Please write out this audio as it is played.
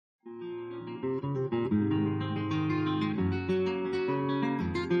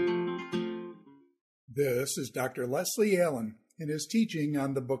This is Dr. Leslie Allen in his teaching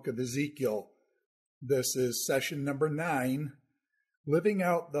on the book of Ezekiel. This is session number 9, Living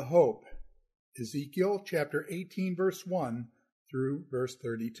Out the Hope, Ezekiel chapter 18, verse 1 through verse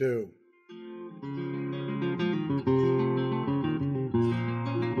 32.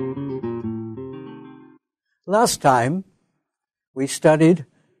 Last time, we studied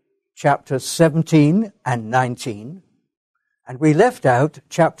chapter 17 and 19, and we left out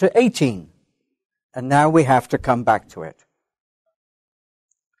chapter 18, and now we have to come back to it.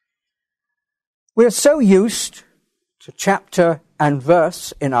 We're so used to chapter and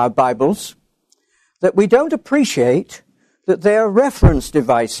verse in our Bibles that we don't appreciate that they are reference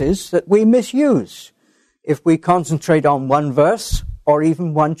devices that we misuse if we concentrate on one verse or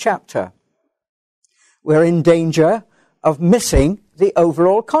even one chapter. We're in danger of missing the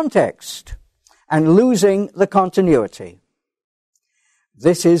overall context and losing the continuity.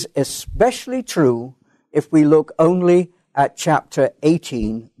 This is especially true if we look only at chapter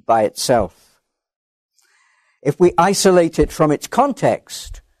 18 by itself. If we isolate it from its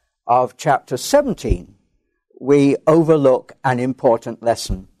context of chapter 17, we overlook an important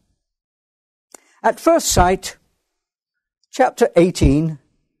lesson. At first sight, chapter 18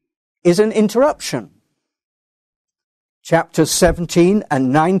 is an interruption. Chapters 17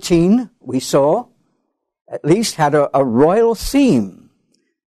 and 19, we saw, at least had a royal theme,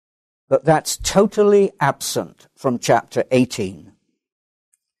 but that's totally absent from chapter 18.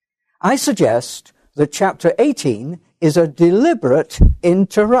 I suggest that chapter 18 is a deliberate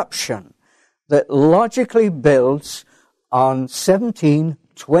interruption that logically builds on 17,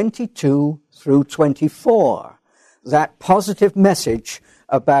 22 through 24, that positive message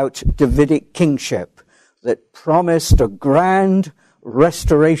about Davidic kingship that promised a grand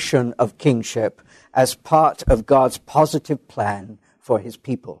restoration of kingship as part of God's positive plan for his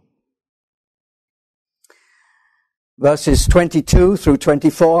people. Verses 22 through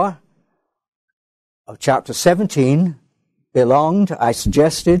 24 of chapter 17 belonged, I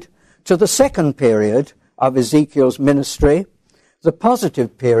suggested, to the second period of Ezekiel's ministry, the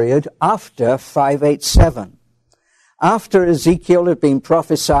positive period after 587, after Ezekiel had been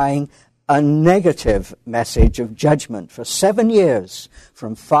prophesying a negative message of judgment for 7 years,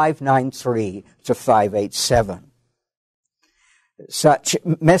 from 593 to 587. Such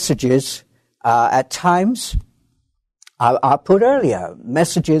messages at times are put earlier.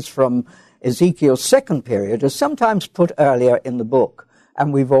 Messages from Ezekiel's second period are sometimes put earlier in the book,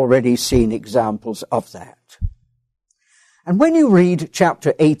 and we've already seen examples of that. And when you read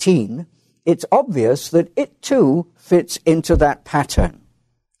chapter 18, it's obvious that it too fits into that pattern.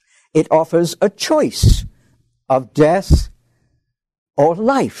 It offers a choice of death or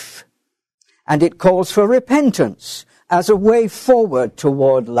life, and it calls for repentance as a way forward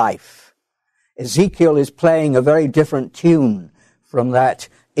toward life. Ezekiel is playing a very different tune from that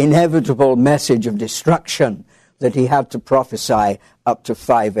inevitable message of destruction that he had to prophesy up to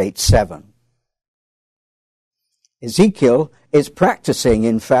 587. Ezekiel is practicing,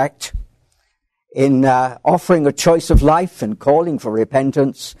 in fact, in offering a choice of life and calling for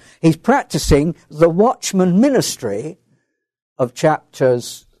repentance. He's practicing the watchman ministry of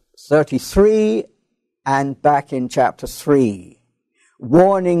chapters 33 and back in chapter 3,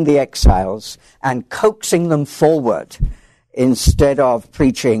 warning the exiles and coaxing them forward instead of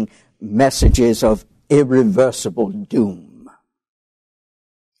preaching messages of irreversible doom.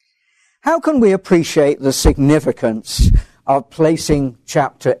 How can we appreciate the significance of placing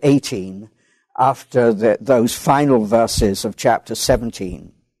chapter 18 after those final verses of chapter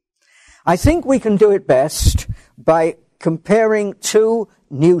 17? I think we can do it best by comparing two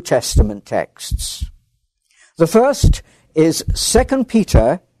New Testament texts. The first is 2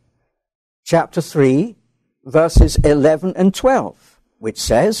 Peter chapter 3, verses 11 and 12, which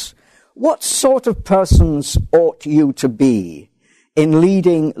says, "What sort of persons ought you to be in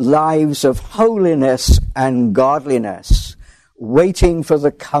leading lives of holiness and godliness, waiting for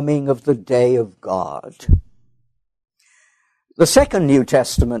the coming of the day of God?" The second New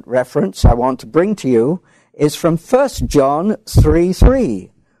Testament reference I want to bring to you is from 1 John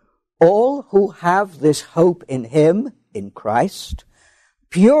 3:3. "All who have this hope in him, in Christ,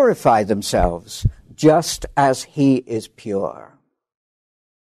 purify themselves just as he is pure."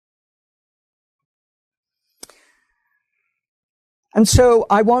 And so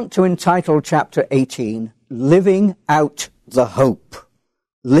I want to entitle chapter 18, Living Out the Hope.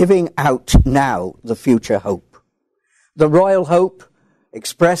 Living out now the future hope. The royal hope,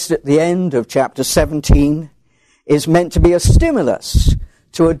 expressed at the end of chapter 17, is meant to be a stimulus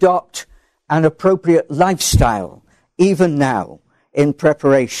to adopt an appropriate lifestyle, even now, in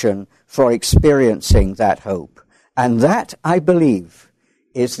preparation for experiencing that hope. And that, I believe,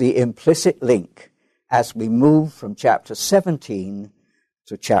 is the implicit link as we move from chapter 17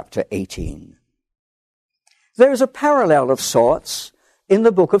 to chapter 18. There is a parallel of sorts in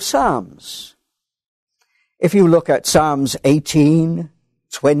the book of Psalms. If you look at Psalms 18,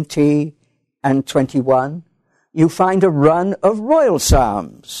 20, and 21, you find a run of royal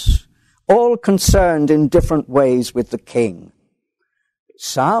psalms, all concerned in different ways with the king.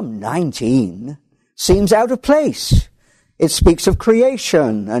 Psalm 19 seems out of place. It speaks of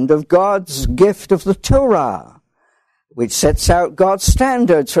creation and of God's gift of the Torah, which sets out God's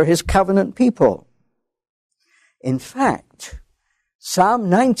standards for his covenant people. In fact, Psalm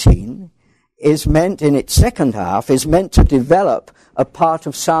 19 is meant, in its second half, is meant to develop a part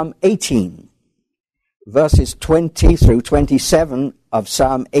of Psalm 18. Verses 20 through 27 of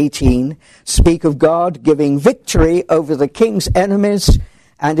Psalm 18 speak of God giving victory over the king's enemies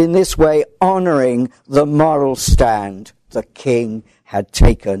and in this way honoring the moral stand the king had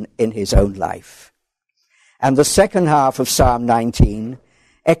taken in his own life. And the second half of Psalm 19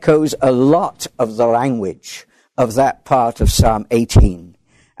 echoes a lot of the language of that part of Psalm 18.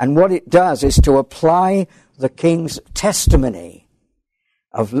 And what it does is to apply the king's testimony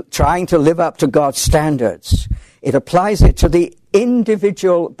of trying to live up to God's standards. It applies it to the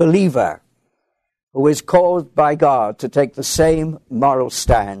individual believer who is called by God to take the same moral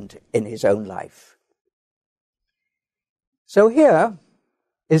stand in his own life. So here,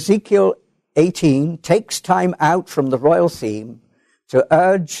 Ezekiel 18 takes time out from the royal theme to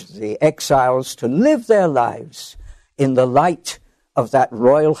urge the exiles to live their lives in the light of that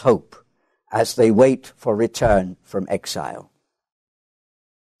royal hope as they wait for return from exile.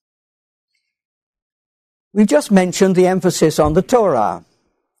 We've just mentioned the emphasis on the Torah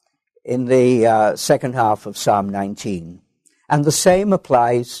in the second half of Psalm 19. And the same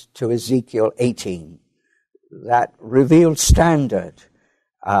applies to Ezekiel 18, that revealed standard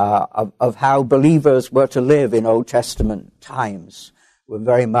of how believers were to live in Old Testament times were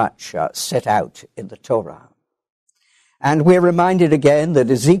very much set out in the Torah. And we're reminded again that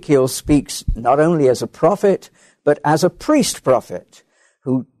Ezekiel speaks not only as a prophet, but as a priest prophet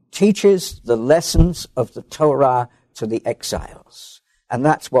who teaches the lessons of the Torah to the exiles. And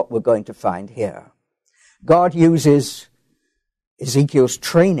that's what we're going to find here. God uses Ezekiel's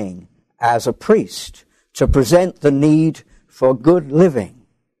training as a priest to present the need for good living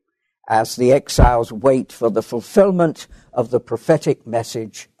as the exiles wait for the fulfillment of the prophetic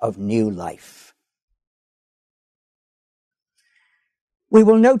message of new life. We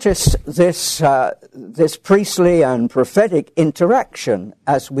will notice this priestly and prophetic interaction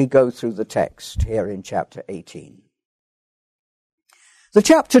as we go through the text here in chapter 18. The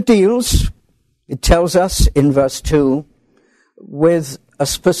chapter deals, it tells us in verse 2, with a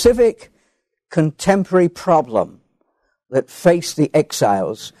specific contemporary problem that faced the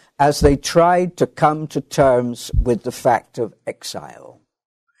exiles as they tried to come to terms with the fact of exile.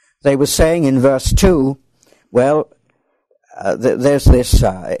 They were saying in verse 2, well, there's this,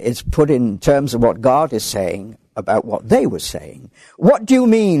 it's put in terms of what God is saying about what they were saying. What do you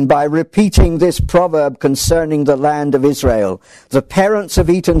mean by repeating this proverb concerning the land of Israel? The parents have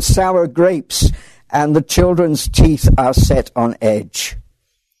eaten sour grapes, and the children's teeth are set on edge.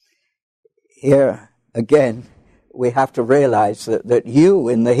 Here, again, we have to realize that you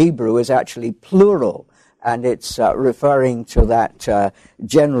in the Hebrew is actually plural, and it's referring to that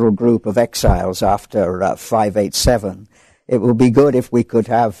general group of exiles after 587. It would be good if we could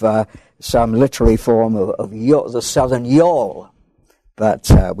have some literary form of the southern yawl, but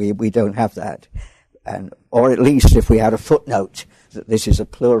we don't have that. Or at least if we had a footnote that this is a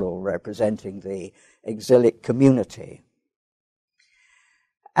plural representing the exilic community.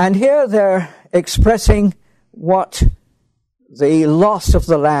 And here they're expressing what the loss of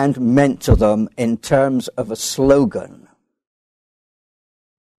the land meant to them in terms of a slogan.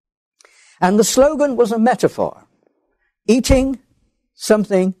 And the slogan was a metaphor. Eating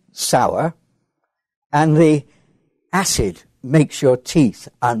something sour, and the acid makes your teeth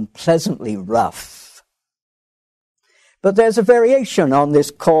unpleasantly rough. But there's a variation on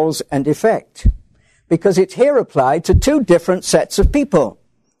this cause and effect, because it's here applied to two different sets of people,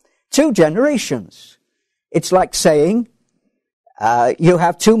 two generations. It's like saying you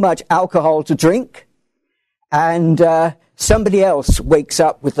have too much alcohol to drink, and somebody else wakes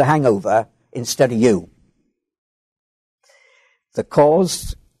up with the hangover instead of you. The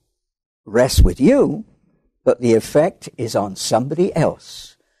cause rests with you, but the effect is on somebody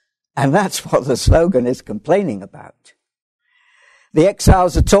else. And that's what the slogan is complaining about. The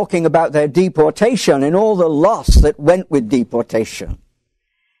exiles are talking about their deportation and all the loss that went with deportation.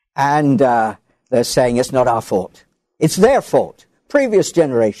 And they're saying it's not our fault. It's their fault. Previous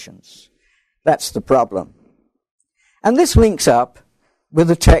generations. That's the problem. And this links up with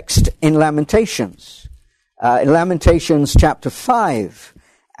the text in Lamentations. In Lamentations chapter 5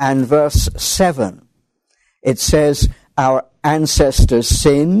 and verse 7, it says, our ancestors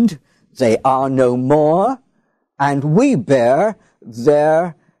sinned, they are no more, and we bear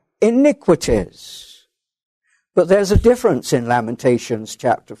their iniquities. But there's a difference in Lamentations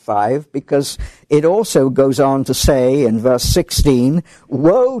chapter 5, because it also goes on to say in verse 16,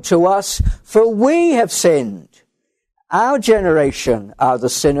 woe to us, for we have sinned. Our generation are the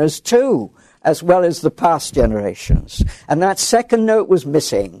sinners too, as well as the past generations. And that second note was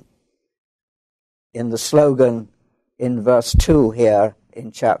missing in the slogan in verse 2 here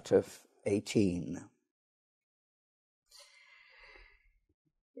in chapter 18.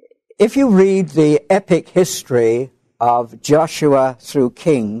 If you read the epic history of Joshua through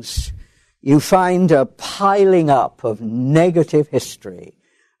Kings, you find a piling up of negative history,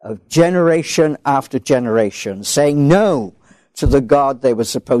 of generation after generation, saying no to the God they were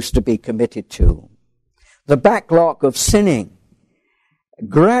supposed to be committed to. The backlog of sinning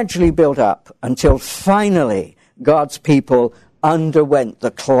gradually built up until finally God's people underwent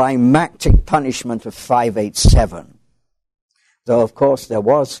the climactic punishment of 587. Though, of course, there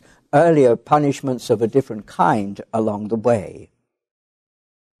was earlier punishments of a different kind along the way.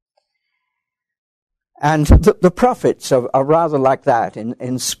 And the prophets are rather like that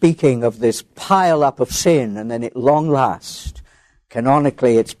in speaking of this pile-up of sin, and then at long last,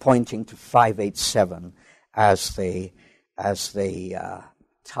 canonically it's pointing to 587 as the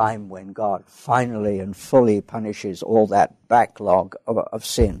time when God finally and fully punishes all that backlog of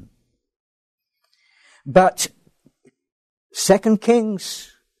sin. But 2 Kings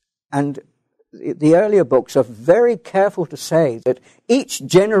and the earlier books are very careful to say that each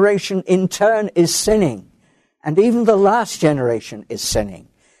generation in turn is sinning, and even the last generation is sinning.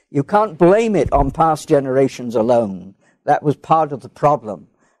 You can't blame it on past generations alone. That was part of the problem,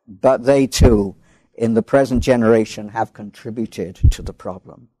 but they too, in the present generation, have contributed to the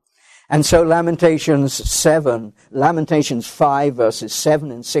problem. And so Lamentations 5 verses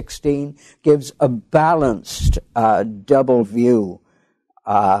 7 and 16 gives a balanced double view.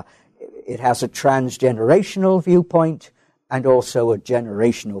 It has a transgenerational viewpoint and also a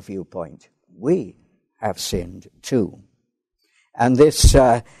generational viewpoint. We have sinned too. And this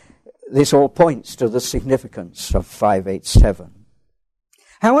all points to the significance of 587.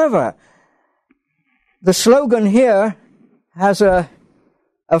 However, the slogan here has a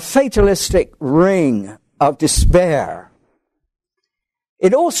fatalistic ring of despair.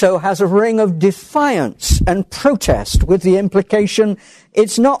 It also has a ring of defiance and protest, with the implication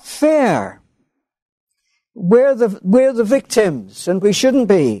it's not fair. We're the victims, and we shouldn't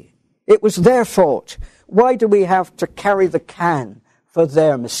be. It was their fault. Why do we have to carry the can for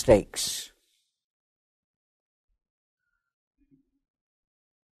their mistakes?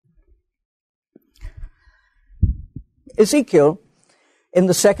 Ezekiel, in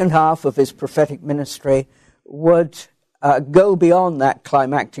the second half of his prophetic ministry, would go beyond that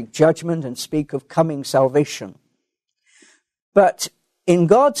climactic judgment and speak of coming salvation. But in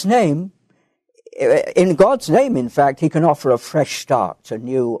God's name, in fact, he can offer a fresh start, a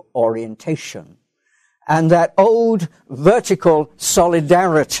new orientation. And that old vertical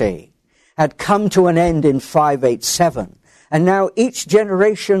solidarity had come to an end in 587. And now each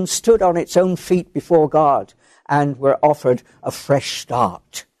generation stood on its own feet before God and were offered a fresh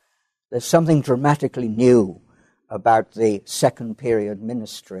start. There's something dramatically new about the second period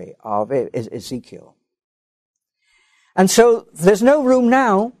ministry of Ezekiel. And so there's no room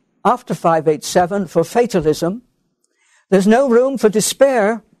now, after 587, for fatalism. There's no room for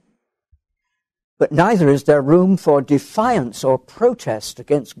despair, but neither is there room for defiance or protest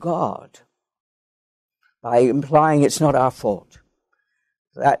against God, by implying it's not our fault.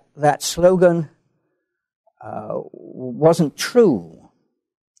 That slogan wasn't true,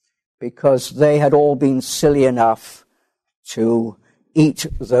 because they had all been silly enough to eat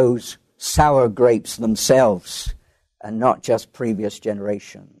those sour grapes themselves, and not just previous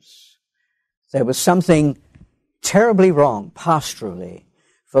generations. There was something terribly wrong, pastorally,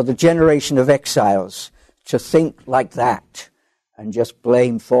 for the generation of exiles to think like that and just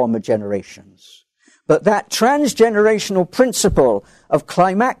blame former generations. But that transgenerational principle of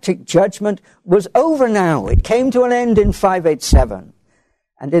climactic judgment was over now. It came to an end in 587.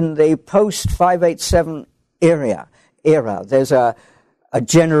 And in the post-587 era, there's a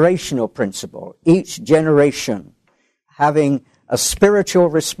generational principle. Each generation having a spiritual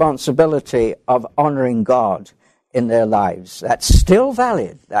responsibility of honoring God in their lives. That's still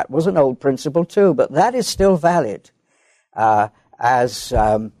valid. That was an old principle too, but that is still valid, as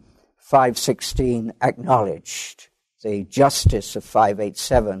 516 acknowledged the justice of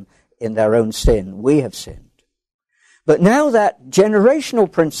 587 in their own sin. We have sinned. But now that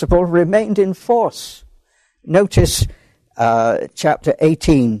generational principle remained in force. Notice chapter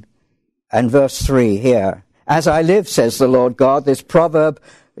 18 and verse 3 here. As I live, says the Lord God, this proverb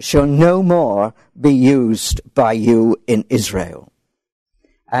shall no more be used by you in Israel.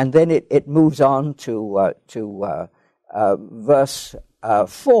 And then it moves on to verse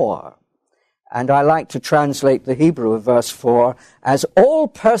 4. And I like to translate the Hebrew of verse 4 as all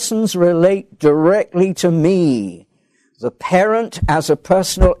persons relate directly to me, the parent as a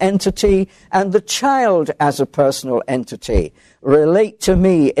personal entity and the child as a personal entity relate to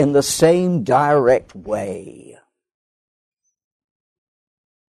me in the same direct way.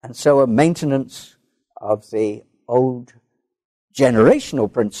 And so a maintenance of the old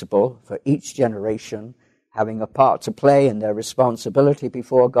generational principle for each generation having a part to play in their responsibility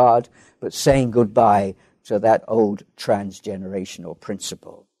before God, but saying goodbye to that old transgenerational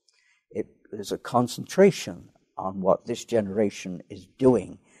principle. There's a concentration on what this generation is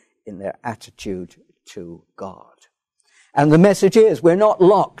doing in their attitude to God. And the message is, we're not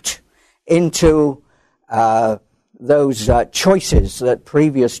locked into those choices that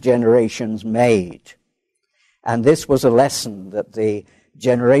previous generations made. And this was a lesson that the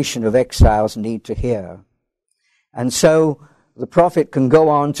generation of exiles need to hear. And so the prophet can go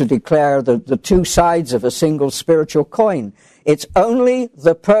on to declare the two sides of a single spiritual coin. It's only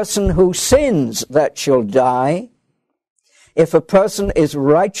the person who sins that shall die. If a person is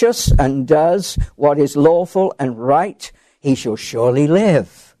righteous and does what is lawful and right, he shall surely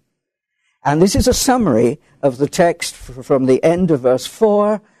live. And this is a summary of the text from the end of verse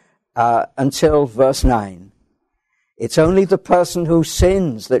 4 until verse 9. It's only the person who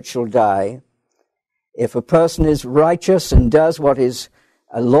sins that shall die. If a person is righteous and does what is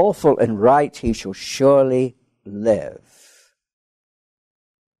lawful and right, he shall surely live.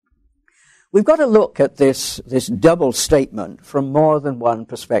 We've got to look at this double statement from more than one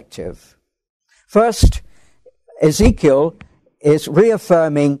perspective. First, Ezekiel is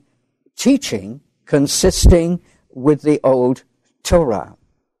reaffirming teaching consisting with the old Torah.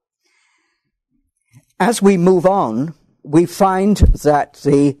 As we move on, we find that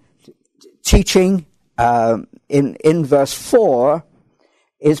the teaching in verse 4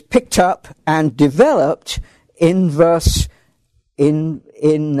 is picked up and developed in verse 20.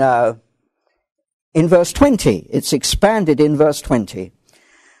 It's expanded in verse 20.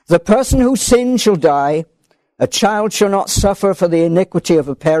 The person who sins shall die. A child shall not suffer for the iniquity of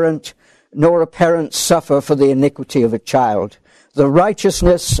a parent, nor a parent suffer for the iniquity of a child. The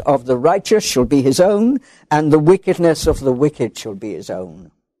righteousness of the righteous shall be his own, and the wickedness of the wicked shall be his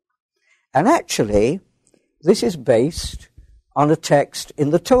own. And actually, this is based on a text in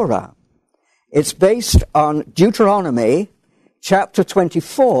the Torah. It's based on Deuteronomy chapter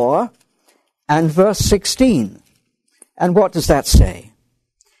 24 and verse 16. And what does that say?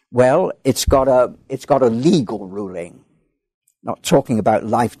 Well, it's got a legal ruling. Not talking about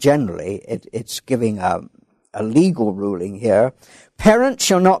life generally, it's giving a legal ruling here. Parents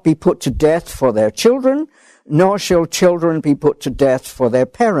shall not be put to death for their children, nor shall children be put to death for their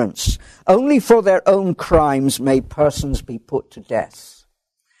parents. Only for their own crimes may persons be put to death.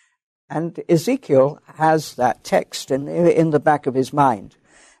 And Ezekiel has that text in the back of his mind.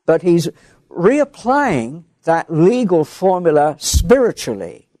 But he's reapplying that legal formula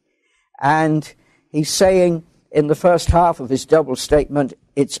spiritually. And he's saying, in the first half of his double statement,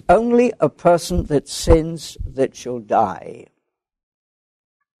 it's only a person that sins that shall die.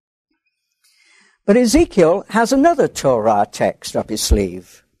 But Ezekiel has another Torah text up his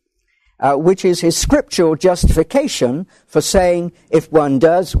sleeve, which is his scriptural justification for saying, if one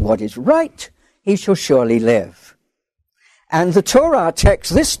does what is right, he shall surely live. And the Torah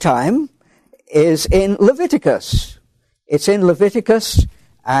text this time is in Leviticus. It's in Leviticus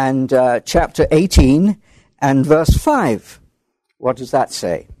and chapter 18 and verse 5. What does that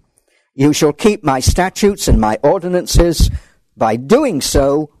say? You shall keep my statutes and my ordinances. By doing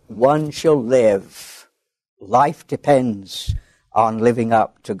so, one shall live. Life depends on living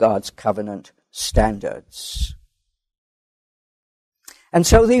up to God's covenant standards. And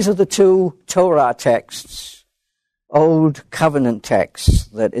so these are the two Torah texts, old covenant texts,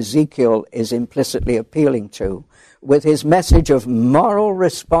 that Ezekiel is implicitly appealing to, with his message of moral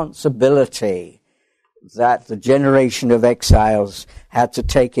responsibility that the generation of exiles had to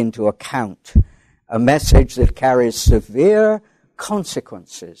take into account, a message that carries severe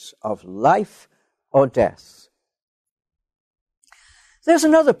consequences of life or death There's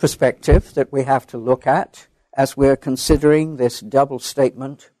another perspective that we have to look at as we're considering this double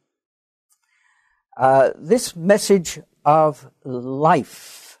statement. This message of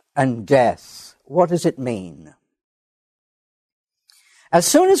life and death, what does it mean? As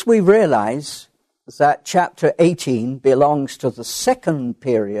soon as we realize that chapter 18 belongs to the second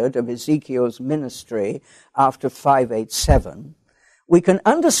period of Ezekiel's ministry after 587, we can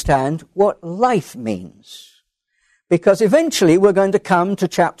understand what life means. Because eventually we're going to come to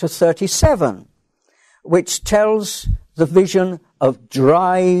chapter 37, which tells the vision of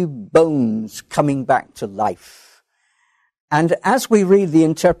dry bones coming back to life. And as we read the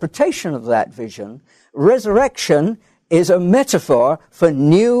interpretation of that vision, resurrection is a metaphor for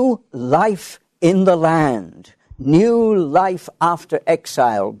new life in the land, new life after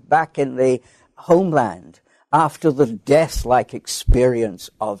exile, back in the homeland, after the death-like experience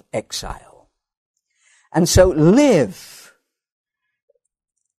of exile. And so live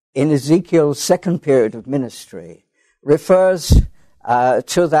in Ezekiel's second period of ministry refers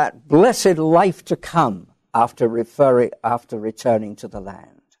to that blessed life to come after returning to the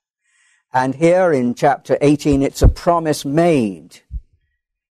land. And here in chapter 18, it's a promise made,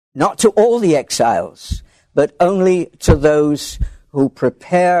 not to all the exiles, but only to those who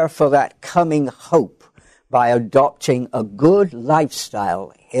prepare for that coming hope by adopting a good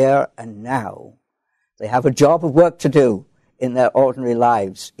lifestyle here and now. They have a job of work to do in their ordinary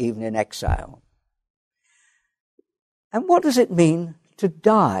lives, even in exile. And what does it mean to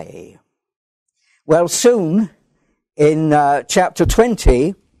die? Well, soon, in chapter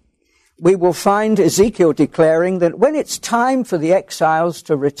 20, we will find Ezekiel declaring that when it's time for the exiles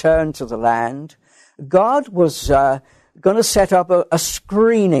to return to the land, God was going to set up a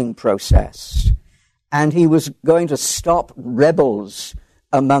screening process, and he was going to stop rebels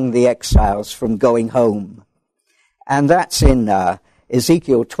among the exiles from going home. And that's in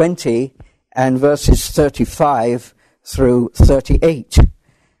Ezekiel 20 and verses 35 through 38.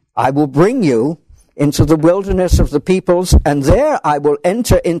 I will bring you into the wilderness of the peoples, and there I will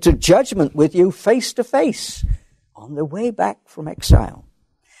enter into judgment with you face to face on the way back from exile.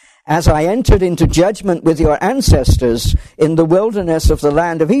 As I entered into judgment with your ancestors in the wilderness of the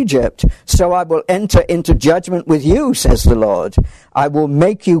land of Egypt, so I will enter into judgment with you, says the Lord. I will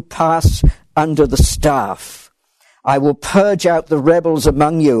make you pass under the staff. I will purge out the rebels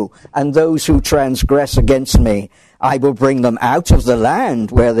among you and those who transgress against me. I will bring them out of the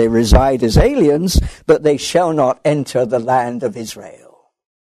land where they reside as aliens, but they shall not enter the land of Israel.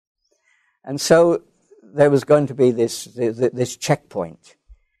 And so there was going to be this checkpoint,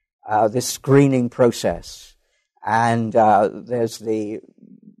 this screening process, and there's the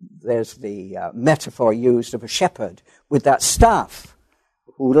metaphor used of a shepherd with that staff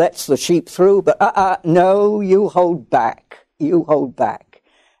who lets the sheep through, but no, you hold back.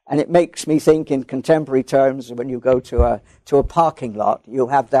 And it makes me think in contemporary terms, when you go to a parking lot, you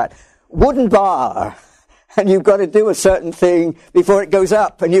have that wooden bar, and you've got to do a certain thing before it goes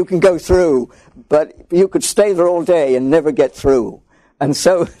up, and you can go through. But you could stay there all day and never get through. And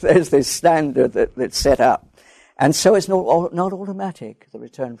so there's this standard that's set up. And so it's not automatic, the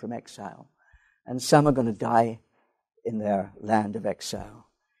return from exile. And some are going to die in their land of exile,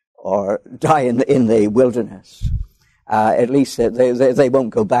 or die in the wilderness. At least they won't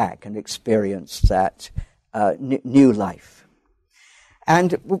go back and experience that new life.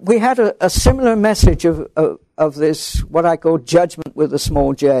 And we had a similar message of this, what I call judgment with a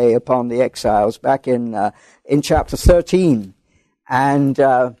small j upon the exiles, back in chapter 13. And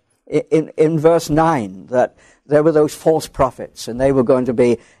in verse 9, that there were those false prophets, and they were going to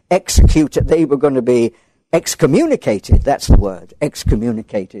be executed, they were going to be excommunicated, that's the word,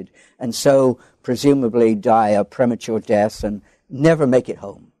 excommunicated, and so presumably die a premature death and never make it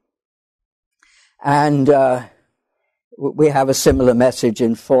home. And we have a similar message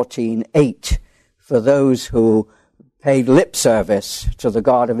in 14:8 for those who paid lip service to the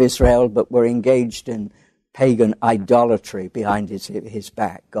God of Israel but were engaged in pagan idolatry behind his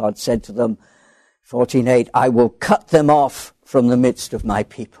back. God said to them, 14:8, I will cut them off from the midst of my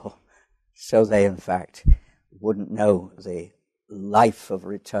people. So they, in fact, wouldn't know the life of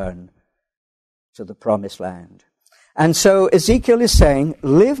return to the promised land. And so Ezekiel is saying,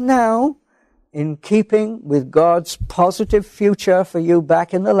 live now in keeping with God's positive future for you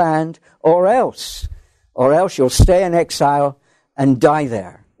back in the land, or else you'll stay in exile and die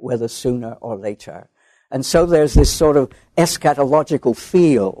there, whether sooner or later. And so there's this sort of eschatological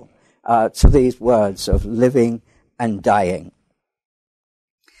feel to these words of living and dying.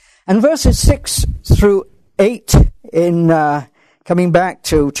 And verses 6 through 8 in coming back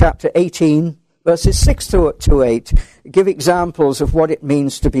to chapter 18, verses 6 to 8, give examples of what it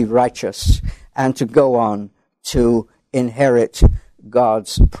means to be righteous and to go on to inherit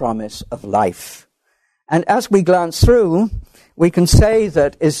God's promise of life. And as we glance through, we can say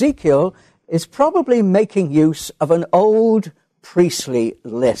that Ezekiel is probably making use of an old priestly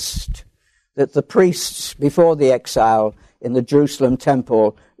list that the priests before the exile in the Jerusalem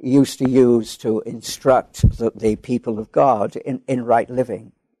temple used to use to instruct the people of God in right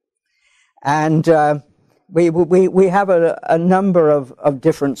living. And we have a number of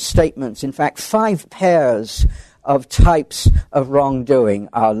different statements. In fact, 5 pairs of types of wrongdoing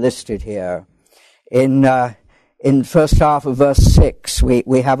are listed here. In first half of verse 6,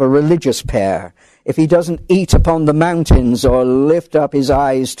 we have a religious pair. If he doesn't eat upon the mountains or lift up his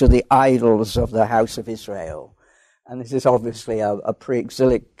eyes to the idols of the house of Israel. And this is obviously a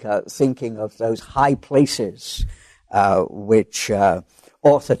pre-exilic thinking of those high places which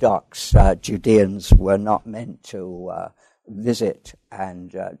Orthodox Judeans were not meant to visit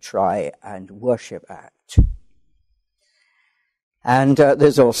and try and worship at. And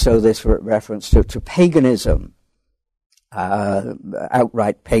there's also this reference to paganism,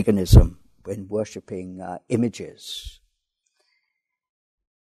 outright paganism when worshipping images.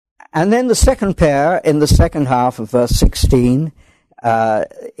 And then the second pair in the second half of verse 16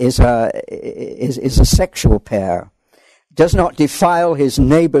 is a sexual pair. Does not defile his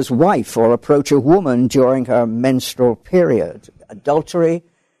neighbor's wife or approach a woman during her menstrual period. Adultery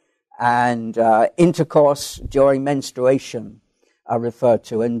and intercourse during menstruation are referred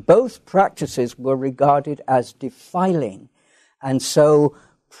to, and both practices were regarded as defiling, and so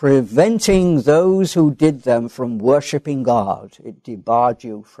preventing those who did them from worshipping God. It debarred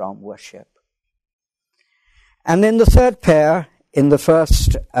you from worship. And then the third pair, in the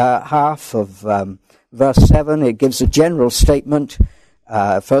first half of verse 7, it gives a general statement.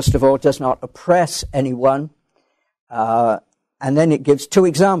 First of all, does not oppress anyone. And then it gives 2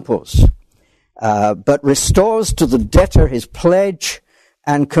 examples. But restores to the debtor his pledge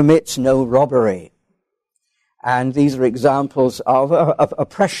and commits no robbery. And these are examples of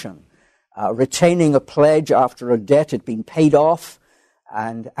oppression, retaining a pledge after a debt had been paid off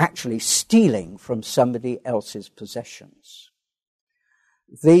and actually stealing from somebody else's possessions.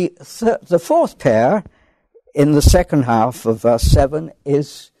 The fourth pair in the second half of verse 7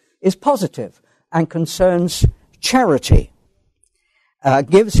 is positive and concerns charity.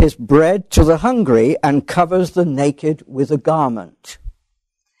 Gives his bread to the hungry and covers the naked with a garment.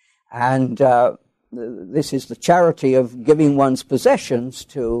 And this is the charity of giving one's possessions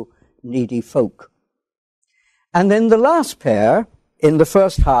to needy folk. And then the last pair, in the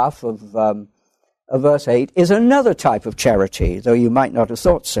first half of verse 8, is another type of charity, though you might not have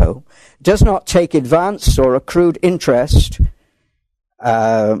thought so. Does not take advance or accrued interest,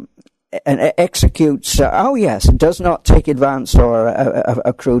 and executes, does not take advance or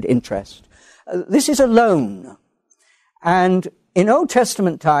accrued interest. This is a loan. And in Old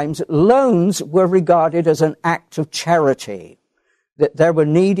Testament times, loans were regarded as an act of charity. That there were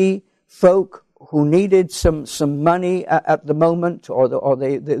needy folk who needed some money at the moment, or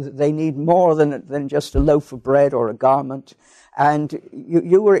they need more than just a loaf of bread or a garment. And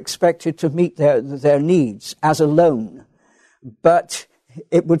you were expected to meet their needs as a loan. But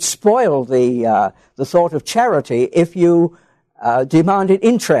it would spoil the thought of charity if you demanded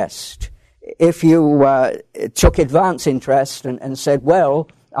interest, if you took advance interest and said, "Well,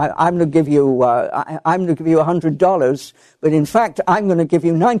 I'm going to give you $100, but in fact I'm going to give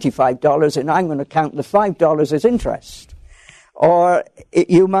you $95, and I'm going to count the $5 as interest." Or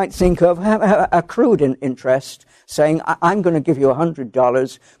you might think of accrued interest, saying, "I'm going to give you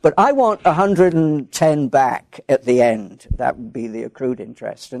 $100, but I want 110 back at the end." That would be the accrued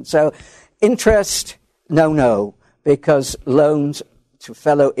interest. And so interest, no, because loans to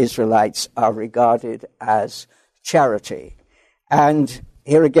fellow Israelites are regarded as charity. And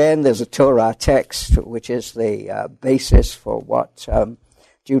here again, there's a Torah text, which is the basis for what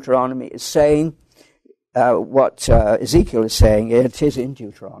Deuteronomy is saying. What Ezekiel is saying, it is in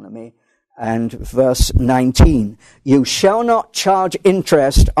Deuteronomy. And verse 19, you shall not charge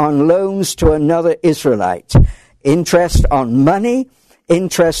interest on loans to another Israelite. Interest on money,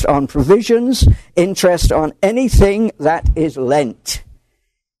 interest on provisions, interest on anything that is lent.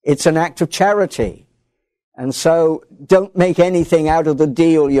 It's an act of charity. And so don't make anything out of the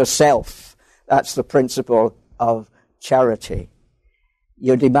deal yourself. That's the principle of charity.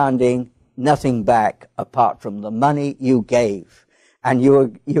 You're demanding nothing back apart from the money you gave. And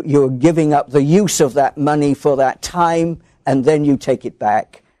you're giving up the use of that money for that time, and then you take it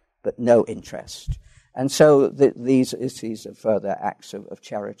back, but no interest. And so these are further acts of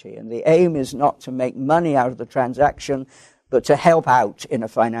charity. And the aim is not to make money out of the transaction, but to help out in a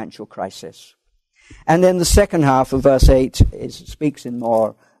financial crisis. And then the second half of verse 8 speaks in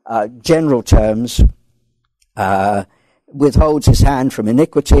more general terms, withholds his hand from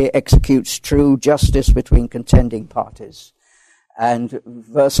iniquity, executes true justice between contending parties. And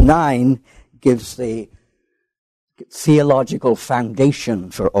verse 9 gives the theological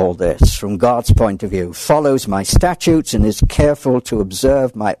foundation for all this from God's point of view, follows my statutes and is careful to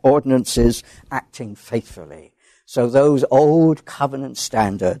observe my ordinances, acting faithfully. So those old covenant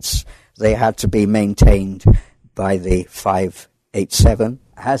standards, they had to be maintained by the 587,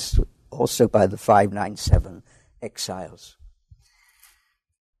 as also by the 597 exiles.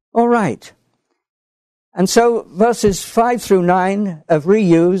 All right. And so verses 5 through 9 have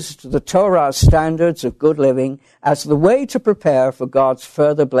reused the Torah standards of good living as the way to prepare for God's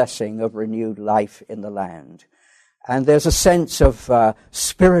further blessing of renewed life in the land. And there's a sense of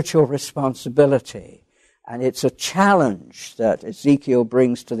spiritual responsibility. And it's a challenge that Ezekiel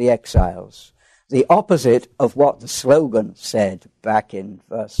brings to the exiles, the opposite of what the slogan said back in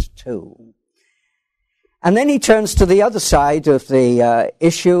verse 2. And then he turns to the other side of the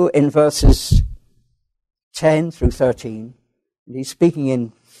issue in verses 10 through 13. And he's speaking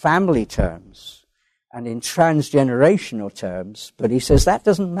in family terms and in transgenerational terms, but he says that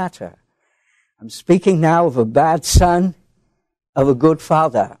doesn't matter. I'm speaking now of a bad son, of a good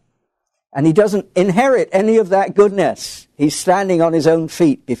father. And he doesn't inherit any of that goodness. He's standing on his own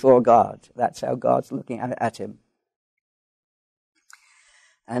feet before God. That's how God's looking at him.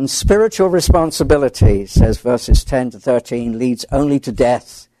 And spiritual responsibility, says verses 10 to 13, leads only to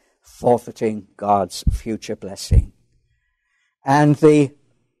death, forfeiting God's future blessing. And the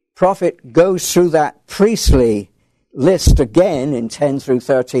prophet goes through that priestly list again in 10 through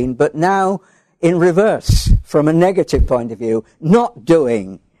 13, but now in reverse, from a negative point of view, not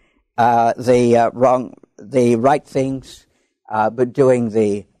doing the right things, but doing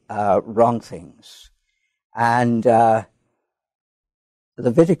the wrong things. And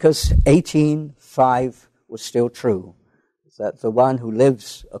Leviticus 18:5 was still true, that the one who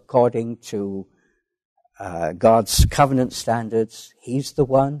lives according to God's covenant standards, he's the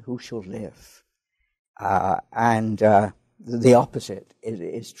one who shall live. And the opposite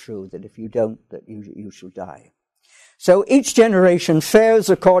is true, that if you don't, that you shall die. So each generation fares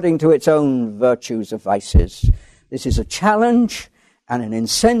according to its own virtues or vices. This is a challenge and an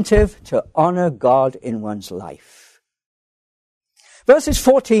incentive to honor God in one's life. Verses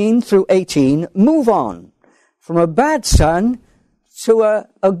 14 through 18 move on from a bad son to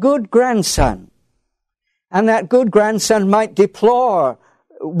a good grandson. And that good grandson would deplore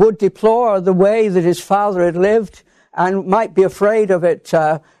the way that his father had lived and might be afraid of it,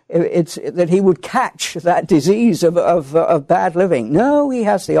 that he would catch that disease of bad living. No, he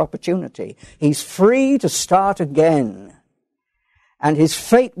has the opportunity. He's free to start again. And his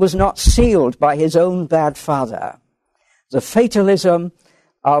fate was not sealed by his own bad father. The fatalism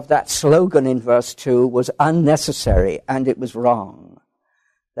of that slogan in verse 2 was unnecessary, and it was wrong.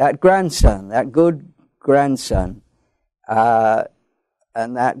 That grandson, that good grandson,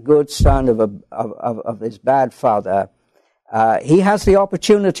 and that good son of his bad father, he has the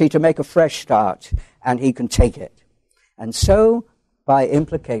opportunity to make a fresh start, and he can take it. And so, by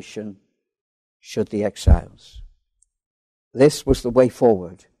implication, should the exiles. This was the way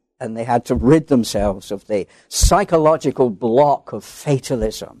forward, and they had to rid themselves of the psychological block of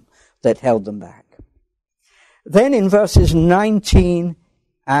fatalism that held them back. Then in verses 19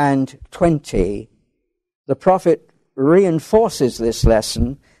 and 20, the prophet reinforces this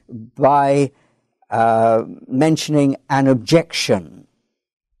lesson by mentioning an objection.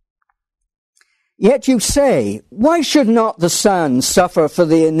 Yet you say, why should not the son suffer for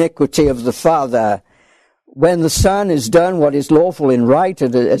the iniquity of the father when the son has done what is lawful and right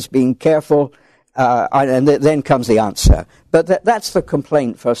and has been careful? And then comes the answer. But that's the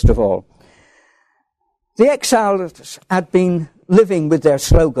complaint, first of all. The exiles had been living with their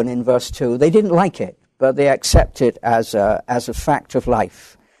slogan in verse 2. They didn't like it, but they accept it as a fact of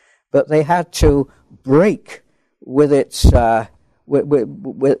life. But they had to break with its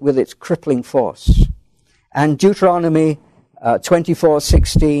with its crippling force. And Deuteronomy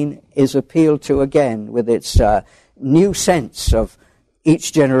 24:16 is appealed to again with its new sense of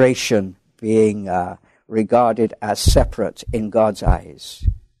each generation being regarded as separate in God's eyes.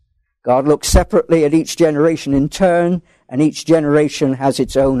 God looks separately at each generation in turn, and each generation has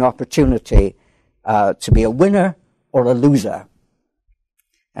its own opportunity to be a winner or a loser.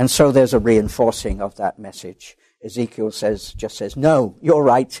 And so there's a reinforcing of that message. Ezekiel just says, no, you're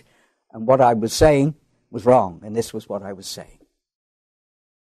right. And what I was saying was wrong, and this was what I was saying.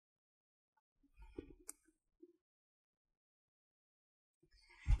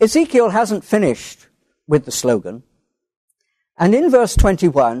 Ezekiel hasn't finished with the slogan, and in verse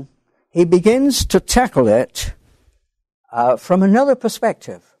 21, he begins to tackle it from another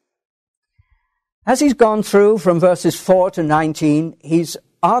perspective. As he's gone through from verses 4 to 19, he's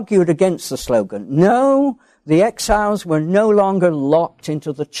argued against the slogan. No, the exiles were no longer locked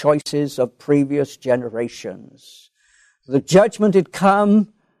into the choices of previous generations. The judgment had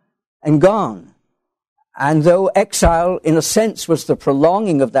come and gone. And though exile, in a sense, was the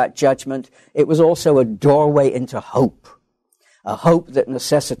prolonging of that judgment, it was also a doorway into hope. A hope that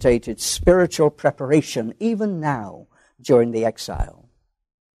necessitated spiritual preparation, even now, during the exile.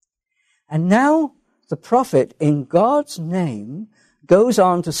 And now, the prophet, in God's name, goes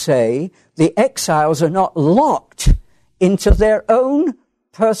on to say, the exiles are not locked into their own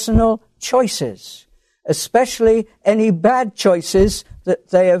personal choices, especially any bad choices that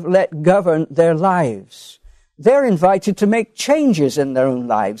they have let govern their lives. They're invited to make changes in their own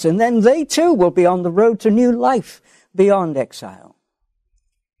lives, and then they too will be on the road to new life beyond exile.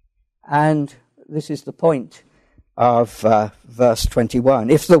 And this is the point of verse 21.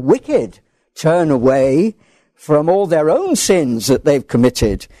 If the wicked turn away from all their own sins that they've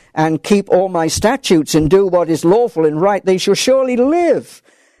committed and keep all my statutes and do what is lawful and right, they shall surely live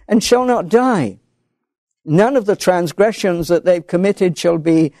and shall not die. None of the transgressions that they've committed shall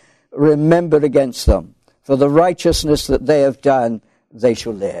be remembered against them. For the righteousness that they have done, they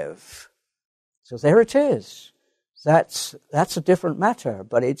shall live. So there it is. That's a different matter,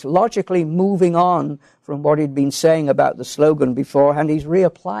 but it's logically moving on from what he'd been saying about the slogan beforehand. He's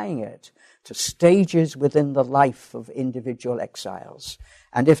reapplying it to stages within the life of individual exiles.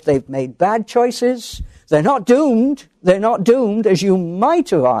 And if they've made bad choices, they're not doomed. They're not doomed, as you might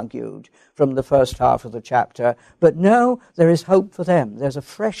have argued from the first half of the chapter. But no, there is hope for them. There's a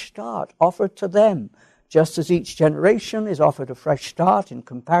fresh start offered to them. Just as each generation is offered a fresh start in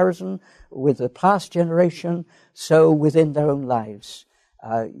comparison with the past generation, so within their own lives,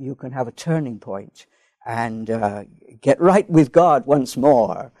 you can have a turning point and get right with God once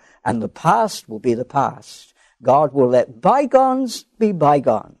more. And the past will be the past. God will let bygones be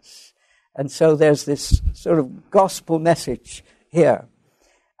bygones. And so there's this sort of gospel message here.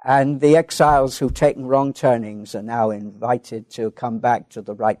 And the exiles who've taken wrong turnings are now invited to come back to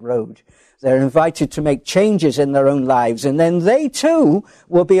the right road. They're invited to make changes in their own lives, and then they too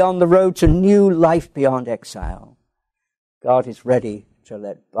will be on the road to new life beyond exile. God is ready to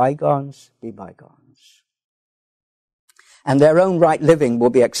let bygones be bygones. And their own right living will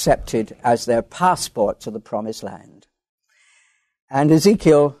be accepted as their passport to the promised land. And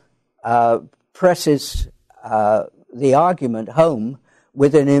Ezekiel presses the argument home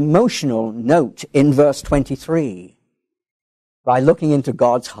with an emotional note in verse 23 by looking into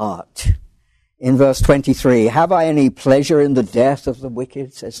God's heart. In verse 23, have I any pleasure in the death of the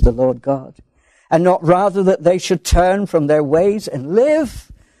wicked, says the Lord God, and not rather that they should turn from their ways and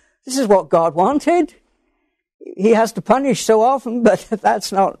live? This is what God wanted. He has to punish so often, but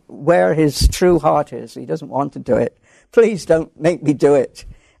that's not where his true heart is. He doesn't want to do it. Please don't make me do it.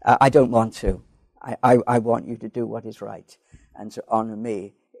 I don't want to. I want you to do what is right and to honor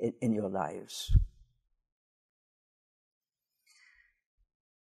me in your lives.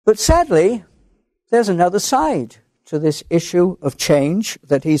 But sadly, there's another side to this issue of change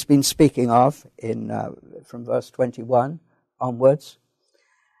that he's been speaking of from verse 21 onwards.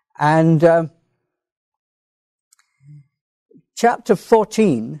 And chapter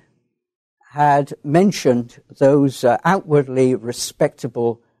 14 had mentioned those outwardly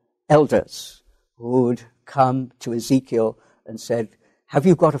respectable elders who would come to Ezekiel and said, have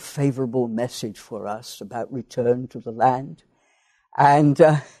you got a favorable message for us about return to the land? And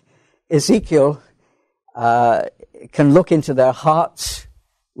Ezekiel can look into their hearts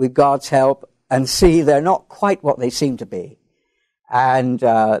with God's help and see they're not quite what they seem to be. And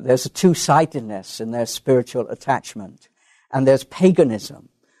there's a two-sidedness in their spiritual attachment. And there's paganism,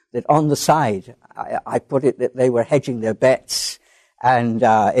 that on the side, I put it that they were hedging their bets, and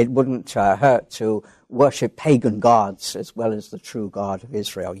it wouldn't hurt to worship pagan gods as well as the true God of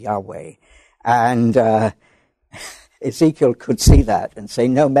Israel, Yahweh. And Ezekiel could see that and say,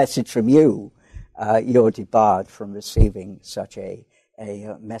 no message from you. You're debarred from receiving such a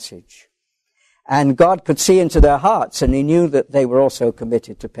message. And God could see into their hearts, and he knew that they were also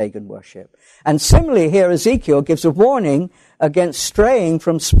committed to pagan worship. And similarly here, Ezekiel gives a warning against straying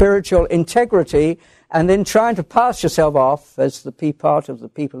from spiritual integrity and then trying to pass yourself off as the part of the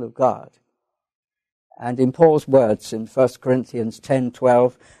people of God. And in Paul's words in 1 Corinthians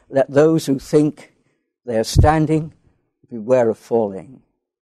 10:12, let those who think they are standing, beware of falling.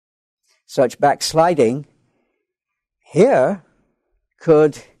 Such backsliding here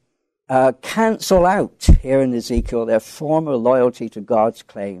could cancel out, here in Ezekiel, their former loyalty to God's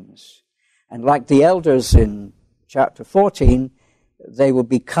claims. And like the elders in chapter 14, they will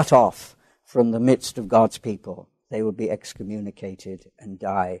be cut off from the midst of God's people. They will be excommunicated and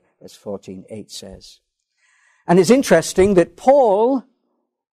die, as 14:8 says. And it's interesting that Paul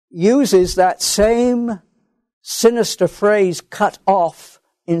uses that same sinister phrase, cut off,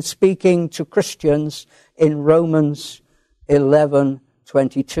 in speaking to Christians in Romans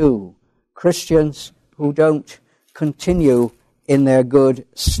 11:22. Christians who don't continue in their good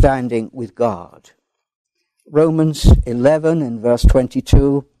standing with God. Romans 11 and verse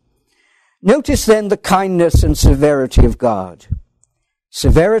 22. Notice then the kindness and severity of God.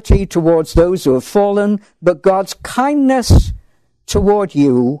 Severity towards those who have fallen, but God's kindness toward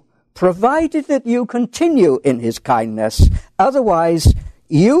you, provided that you continue in his kindness. Otherwise,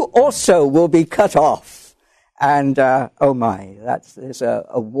 you also will be cut off. And, there's a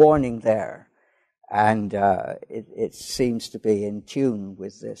warning there. And it seems to be in tune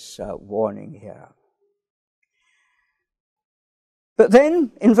with this warning here. But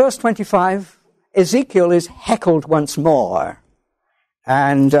then, in verse 25, Ezekiel is heckled once more.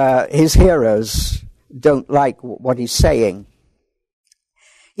 And his hearers don't like what he's saying.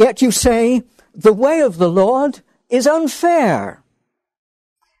 Yet you say, the way of the Lord is unfair.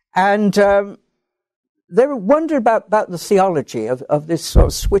 And they wonder about the theology of this sort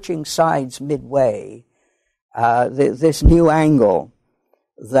of switching sides midway, this new angle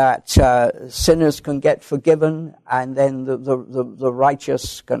that sinners can get forgiven and then the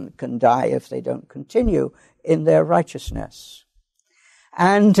righteous can die if they don't continue in their righteousness.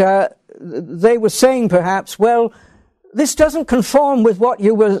 And they were saying perhaps, well, this doesn't conform with what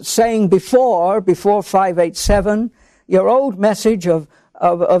you were saying before 587. Your old message of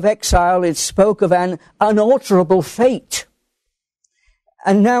exile, it spoke of an unalterable fate.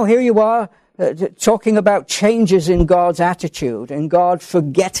 And now here you are talking about changes in God's attitude and God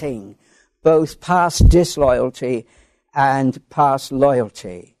forgetting both past disloyalty and past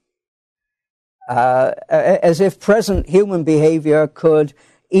loyalty. As if present human behavior could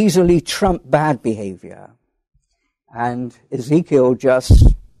easily trump bad behavior. And Ezekiel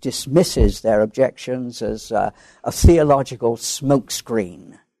just dismisses their objections as a theological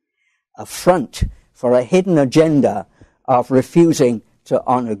smokescreen, a front for a hidden agenda of refusing to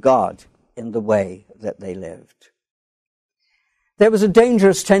honor God in the way that they lived. There was a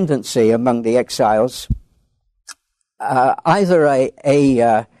dangerous tendency among the exiles, either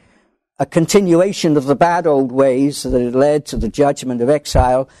a continuation of the bad old ways that had led to the judgment of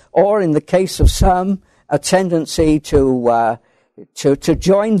exile, or in the case of some, a tendency to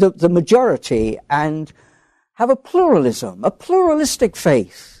join the majority and have a pluralism, a pluralistic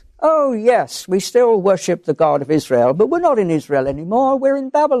faith. Oh yes, we still worship the God of Israel, but we're not in Israel anymore, we're in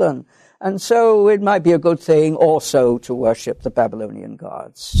Babylon. And so it might be a good thing also to worship the Babylonian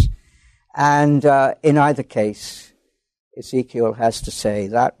gods. And in either case, Ezekiel has to say,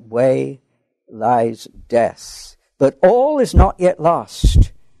 that way lies death. But all is not yet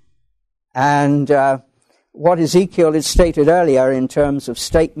lost. And what Ezekiel had stated earlier in terms of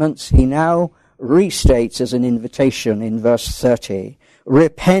statements, he now restates as an invitation in verse 30.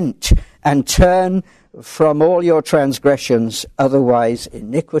 Repent and turn from all your transgressions, otherwise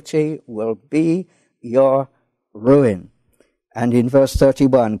iniquity will be your ruin. And in verse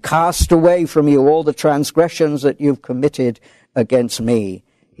 31, cast away from you all the transgressions that you've committed against me,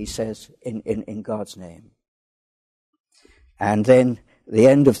 he says in God's name. And then the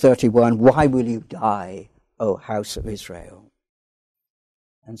end of 31, why will you die, O house of Israel?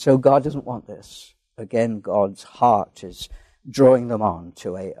 And so God doesn't want this. Again, God's heart is drawing them on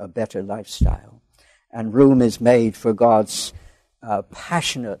to a better lifestyle. And room is made for God's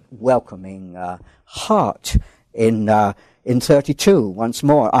passionate, welcoming heart in 32, once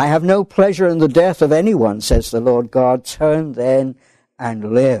more. I have no pleasure in the death of anyone, says the Lord God. Turn then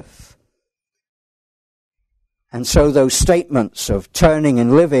and live. And so those statements of turning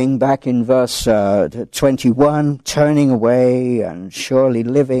and living back in verse 21, turning away and surely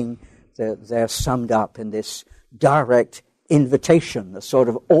living, they're summed up in this direct invitation, the sort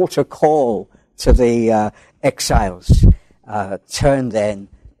of altar call to the exiles. Turn then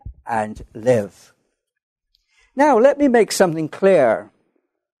and live. Now, let me make something clear.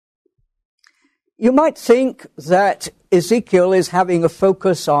 You might think that Ezekiel is having a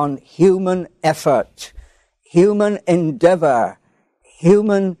focus on human effort, human endeavor,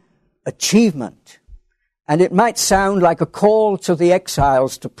 human achievement. And it might sound like a call to the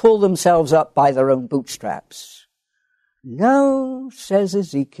exiles to pull themselves up by their own bootstraps. No, says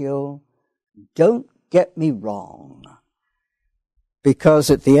Ezekiel, don't get me wrong. Because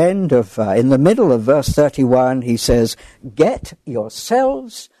at the end of, in the middle of verse 31, he says, get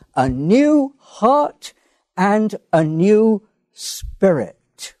yourselves a new heart and a new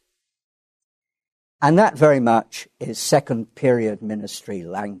spirit. And that very much is second period ministry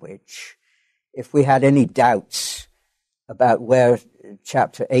language. If we had any doubts about where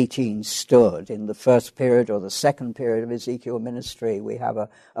chapter 18 stood in the first period or the second period of Ezekiel ministry, we have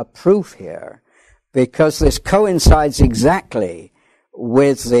a proof here, because this coincides exactly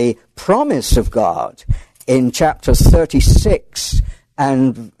with the promise of God in chapter 36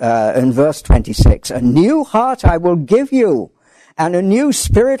 and in verse 26. A new heart I will give you, and a new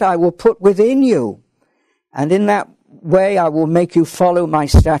spirit I will put within you. And in that way I will make you follow my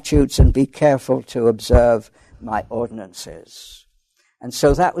statutes and be careful to observe my ordinances. And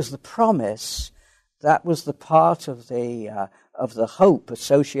so that was the promise. That was the part of the hope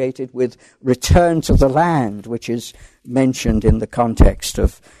associated with return to the land, which is mentioned in the context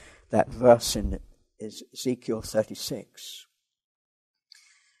of that verse in Ezekiel 36.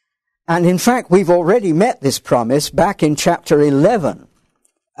 And in fact, we've already met this promise back in chapter 11.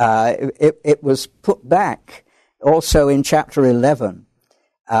 It was put back also in chapter 11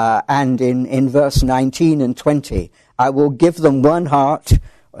 and in verse 19 and 20. I will give them one heart,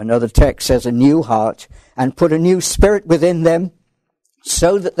 another text says a new heart, and put a new spirit within them,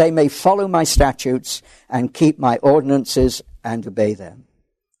 so that they may follow my statutes and keep my ordinances and obey them.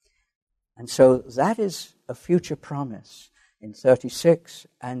 And so that is a future promise in 36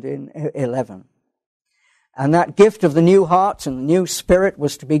 and in 11. And that gift of the new heart and the new spirit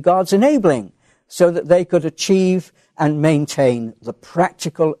was to be God's enabling, so that they could achieve and maintain the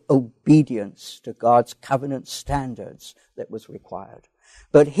practical obedience to God's covenant standards that was required.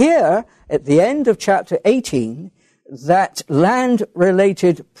 But here, at the end of chapter 18, that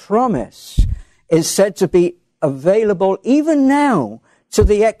land-related promise is said to be available even now to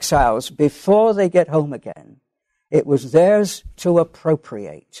the exiles before they get home again. It was theirs to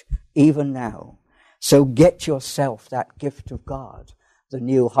appropriate even now. So get yourself that gift of God, the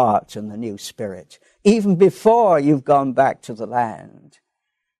new heart and the new spirit, even before you've gone back to the land.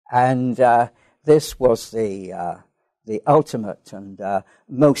 And this was the ultimate and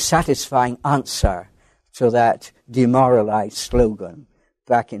most satisfying answer to that demoralized slogan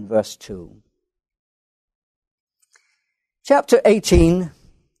back in verse 2. Chapter 18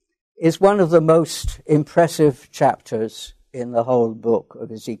 is one of the most impressive chapters in the whole book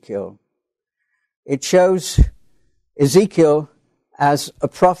of Ezekiel. It shows Ezekiel as a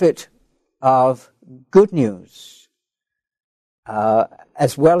prophet of good news,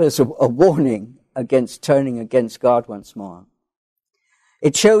 as well as a warning against turning against God once more.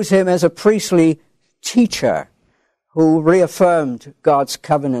 It shows him as a priestly teacher who reaffirmed God's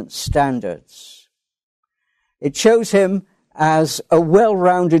covenant standards. It shows him as a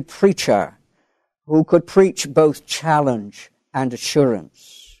well-rounded preacher who could preach both challenge and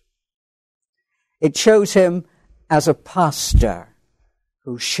assurance. It shows him as a pastor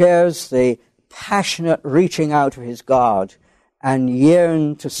who shares the passionate reaching out of his God and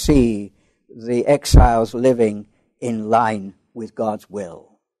yearn to see the exiles living in line with God's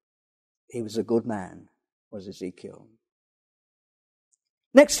will. He was a good man, was Ezekiel.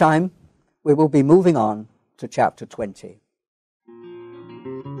 Next time, we will be moving on to chapter 20.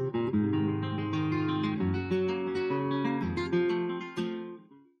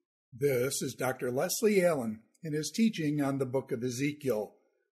 This is Dr. Leslie Allen in his teaching on the book of Ezekiel.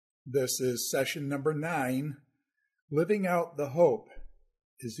 This is session number 9, Living Out the Hope,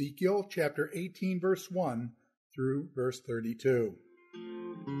 Ezekiel chapter 18, verse 1 through verse 32.